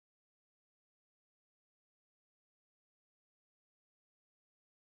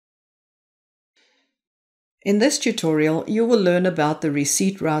In this tutorial, you will learn about the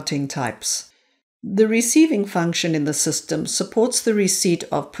receipt routing types. The receiving function in the system supports the receipt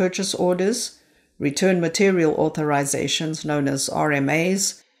of purchase orders, return material authorizations known as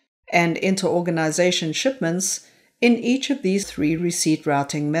RMAs, and inter-organization shipments in each of these three receipt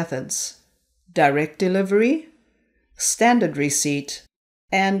routing methods: direct delivery, standard receipt,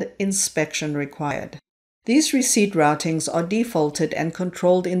 and inspection required. These receipt routings are defaulted and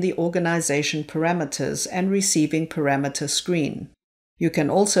controlled in the organization parameters and receiving parameter screen. You can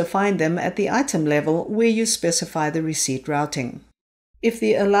also find them at the item level where you specify the receipt routing. If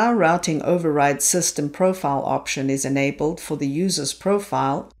the Allow Routing Override System Profile option is enabled for the user's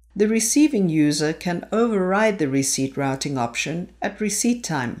profile, the receiving user can override the receipt routing option at receipt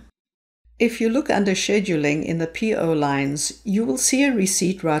time. If you look under Scheduling in the PO lines, you will see a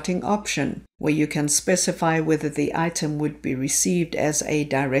receipt routing option where you can specify whether the item would be received as a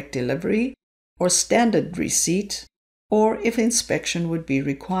direct delivery or standard receipt, or if inspection would be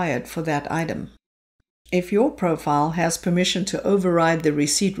required for that item. If your profile has permission to override the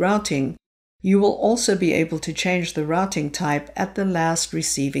receipt routing, you will also be able to change the routing type at the last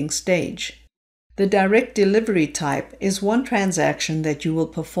receiving stage. The direct delivery type is one transaction that you will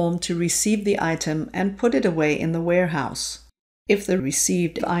perform to receive the item and put it away in the warehouse. If the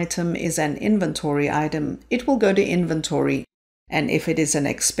received item is an inventory item, it will go to inventory, and if it is an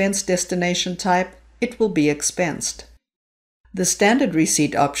expense destination type, it will be expensed. The standard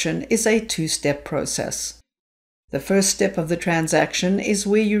receipt option is a two-step process. The first step of the transaction is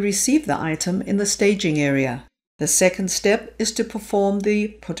where you receive the item in the staging area. The second step is to perform the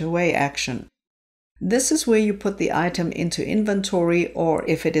put away action. This is where you put the item into inventory, or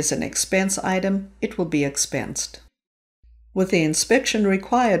if it is an expense item, it will be expensed. With the inspection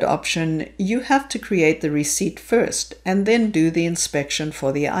required option, you have to create the receipt first and then do the inspection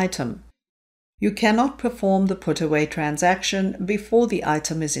for the item. You cannot perform the put away transaction before the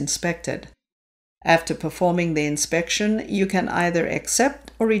item is inspected. After performing the inspection, you can either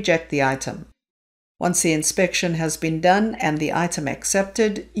accept or reject the item. Once the inspection has been done and the item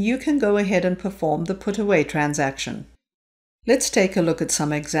accepted, you can go ahead and perform the put-away transaction. Let's take a look at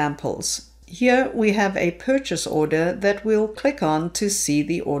some examples. Here we have a purchase order that we'll click on to see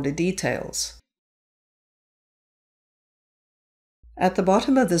the order details. At the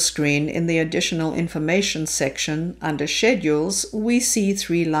bottom of the screen in the Additional Information section under Schedules, we see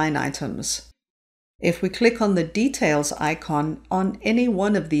three line items. If we click on the Details icon on any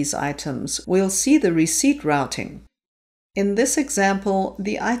one of these items, we'll see the receipt routing. In this example,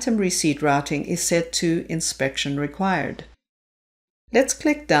 the item receipt routing is set to Inspection Required. Let's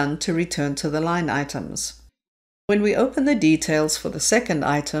click Done to return to the line items. When we open the details for the second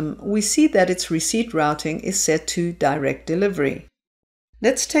item, we see that its receipt routing is set to Direct Delivery.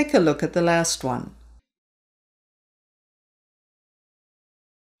 Let's take a look at the last one.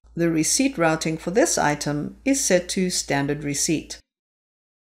 The receipt routing for this item is set to Standard Receipt.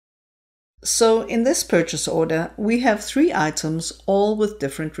 So in this purchase order, we have three items, all with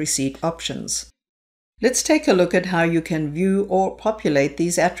different receipt options. Let's take a look at how you can view or populate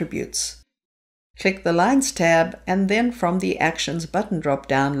these attributes. Click the Lines tab and then from the Actions button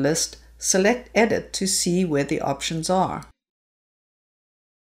drop-down list, select Edit to see where the options are.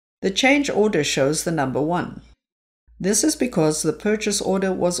 The change order shows the number 1. This is because the purchase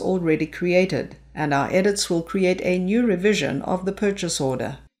order was already created, and our edits will create a new revision of the purchase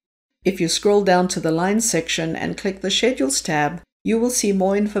order. If you scroll down to the Lines section and click the Schedules tab, you will see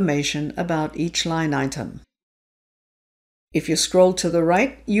more information about each line item. If you scroll to the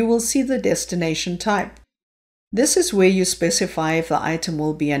right, you will see the destination type. This is where you specify if the item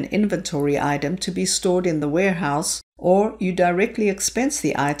will be an inventory item to be stored in the warehouse, or you directly expense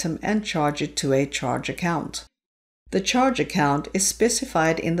the item and charge it to a charge account. The charge account is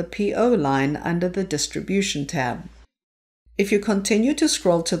specified in the PO line under the Distribution tab. If you continue to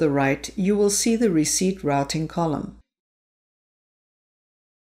scroll to the right, you will see the receipt routing column.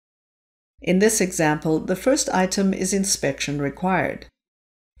 In this example, the first item is Inspection Required.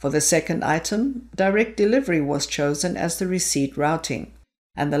 For the second item, Direct Delivery was chosen as the receipt routing,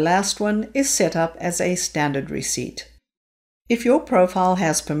 and the last one is set up as a Standard Receipt. If your profile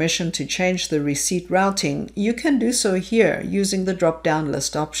has permission to change the receipt routing, you can do so here using the drop-down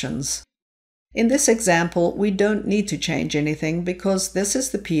list options. In this example, we don't need to change anything because this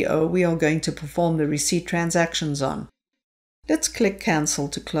is the PO we are going to perform the receipt transactions on. Let's click Cancel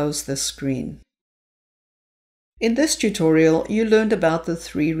to close this screen. In this tutorial, you learned about the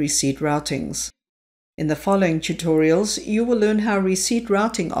three receipt routings. In the following tutorials, you will learn how receipt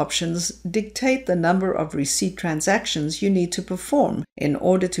routing options dictate the number of receipt transactions you need to perform in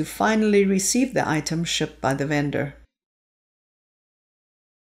order to finally receive the item shipped by the vendor.